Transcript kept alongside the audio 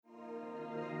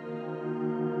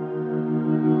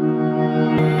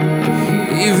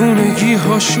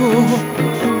هاشو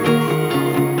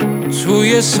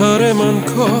توی سر من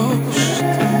کاشت،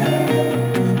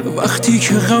 وقتی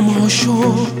که غم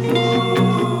هاشو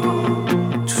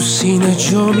تو سینه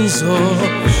جا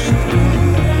میذاشت.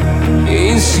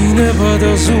 این سینه بعد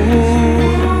از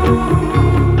اون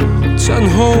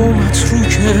تنها و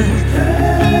متروکه،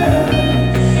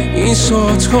 این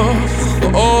ساعت ها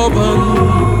خوابن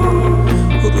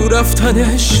رو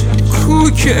رفتنش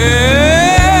کوکه.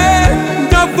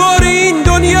 دوار این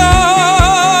دنیا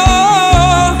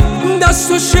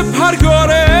دستاش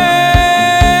پرگاره،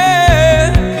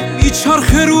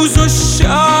 میچرخه روز و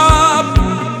شب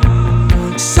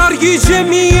سرگیجه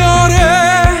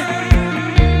میاره.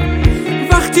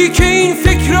 وقتی که این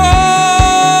فکرها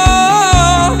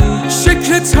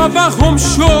شکل توهم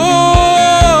شد،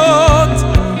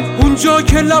 اونجا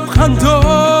که لبخندا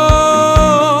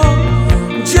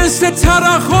جنس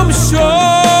ترحم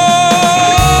شد.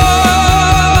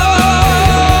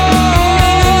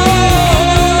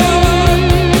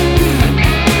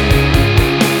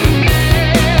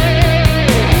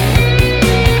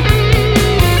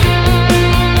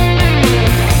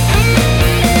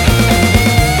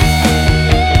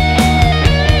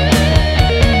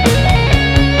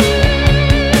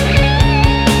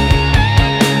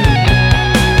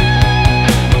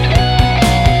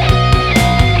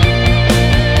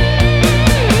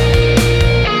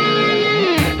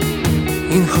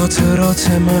 این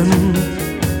خاطرات من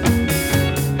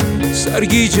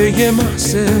سرگیجه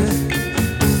محضه،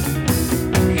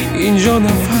 اینجا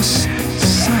نفس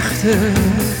سخته،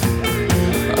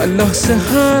 لحظه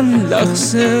هن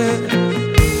لحظه.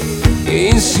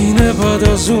 این سینه بعد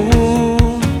از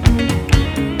اون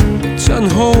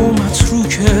تنها و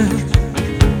متروکه،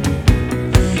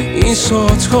 این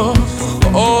ساعت ها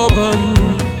خوابن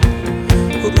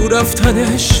رو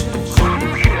رفتنش.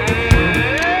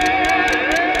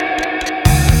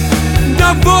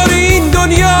 دوار این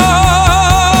دنیا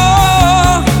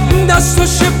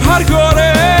دستاش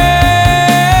پرگاره،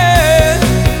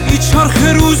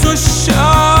 میچرخه روز و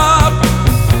شب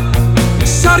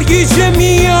سرگیجه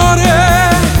میاره.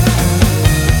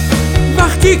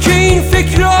 وقتی که این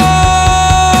فکرها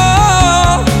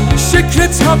شکل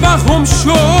توهم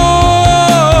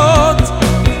شد،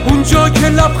 اونجا که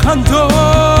لبخندا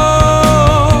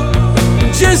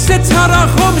جنس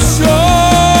ترحم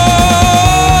شد.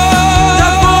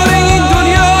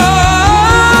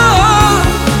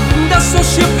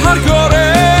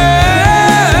 پرگاره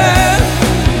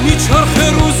میچرخه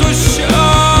روز و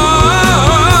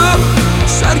شب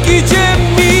سرگیجه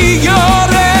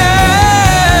میاره.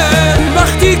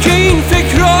 وقتی که این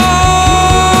فکرها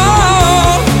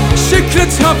شکل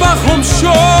توهم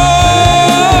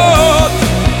شد،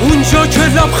 اونجا که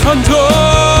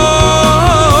لبخندا